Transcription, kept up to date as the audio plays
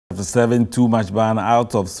After serving 2-match ban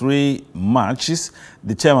out of 3 matches,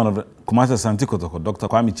 the chairman of the Kumasi Asante Kotoko, Dr.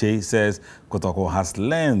 Kwame Che, says Kotoko has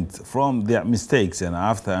learned from their mistakes and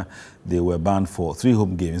after they were banned for 3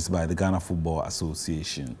 home games by the Ghana Football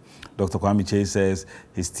Association. Dr. Kwame Che says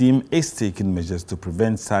his team is taking measures to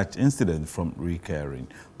prevent such incidents from recurring.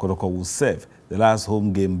 Kotoko will serve the last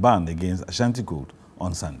home game ban against Ashanti Gold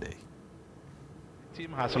on Sunday. The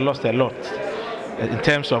team has lost a lot in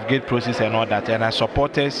terms of gate process and all that, and as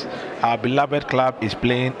supporters, our beloved club is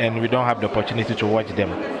playing and we don't have the opportunity to watch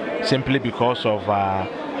them simply because of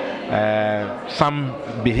some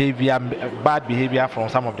behavior, bad behavior from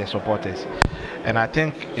some of the supporters. And I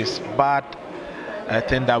think it's bad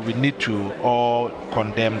thing that we need to all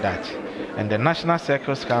condemn that. And the National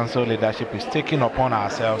Circus Council leadership is taking upon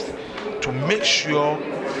ourselves to make sure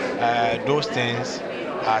those things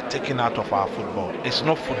are taken out of our football. It's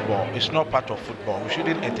not football. It's not part of football. We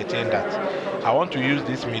shouldn't entertain that. I want to use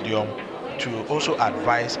this medium to also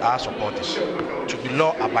advise our supporters to be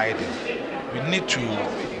law-abiding. We need to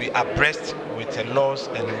be abreast with the laws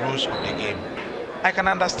and rules of the game. I can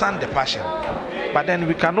understand the passion, but then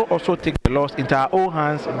we cannot also take the laws into our own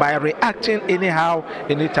hands by reacting anyhow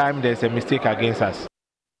anytime there's a mistake against us.